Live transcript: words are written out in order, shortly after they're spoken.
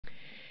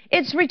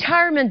It's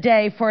retirement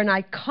day for an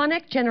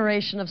iconic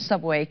generation of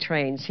subway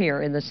trains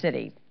here in the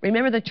city.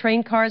 Remember the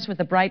train cars with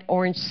the bright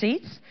orange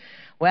seats?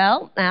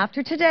 Well,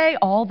 after today,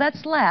 all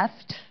that's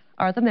left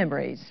are the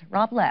memories.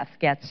 Rob Leff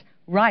gets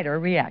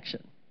rider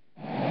reaction.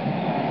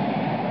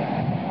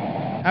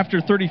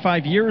 After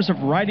 35 years of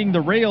riding the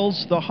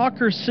rails, the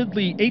Hawker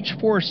Siddeley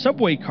H4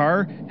 subway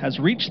car has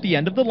reached the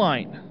end of the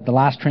line. The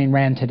last train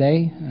ran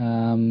today.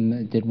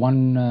 Did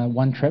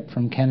one trip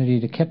from Kennedy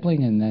to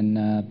Kipling and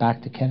then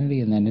back to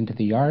Kennedy and then into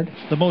the yard.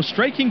 The most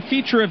striking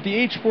feature of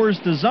the H4's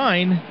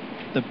design,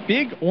 the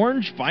big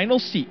orange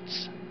vinyl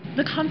seats.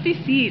 The comfy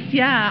seats,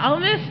 yeah, I'll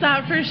miss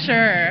that for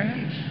sure.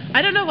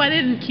 I don't know why they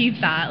didn't keep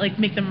that, like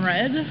make them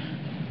red,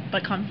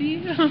 but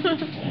comfy.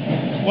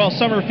 While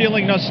some are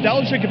feeling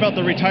nostalgic about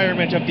the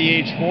retirement of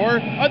the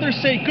H4, others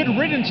say good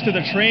riddance to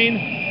the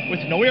train with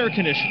no air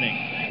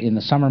conditioning. In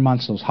the summer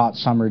months, those hot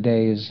summer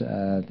days,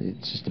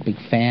 it's just a big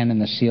fan in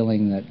the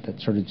ceiling that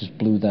sort of just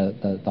blew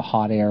the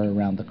hot air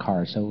around the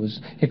car. So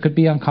it could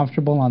be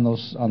uncomfortable on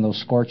those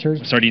scorchers.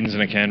 Sardines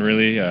in a can,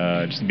 really,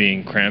 just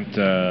being cramped,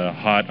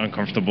 hot,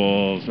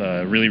 uncomfortable,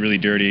 really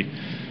dirty.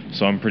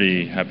 So I'm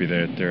pretty happy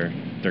that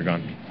they're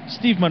gone.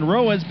 Steve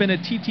Monroe has been a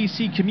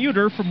TTC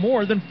commuter for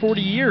more than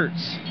 40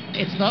 years.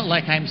 It's not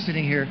like I'm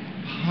sitting here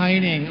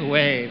pining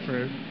away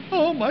for,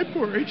 oh, my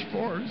poor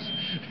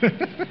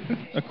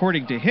H4s.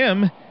 According to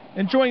him,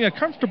 enjoying a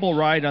comfortable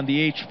ride on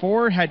the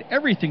H4 had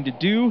everything to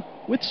do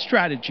with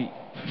strategy.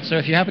 So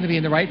if you happen to be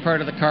in the right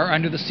part of the car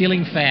under the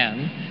ceiling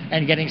fan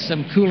and getting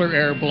some cooler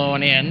air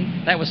blown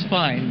in, that was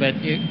fine, but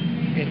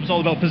it was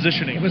all about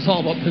positioning. It was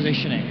all about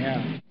positioning,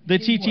 yeah. The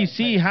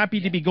TTC happy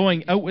to be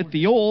going out with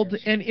the old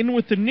and in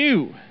with the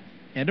new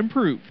and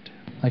improved.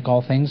 Like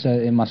all things,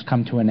 it must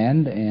come to an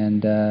end,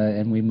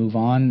 and we move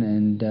on.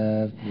 And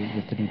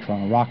with the new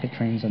Toronto Rocket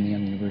trains on the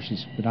Young University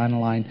Spadina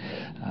line,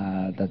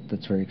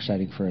 that's very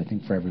exciting for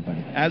everybody.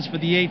 As for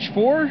the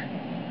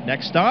H4,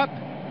 next stop,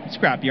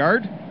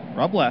 Scrapyard.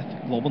 Rob Leff,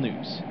 Global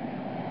News.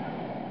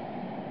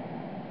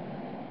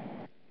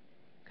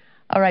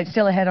 All right,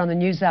 still ahead on the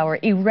News Hour,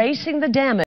 erasing the damage.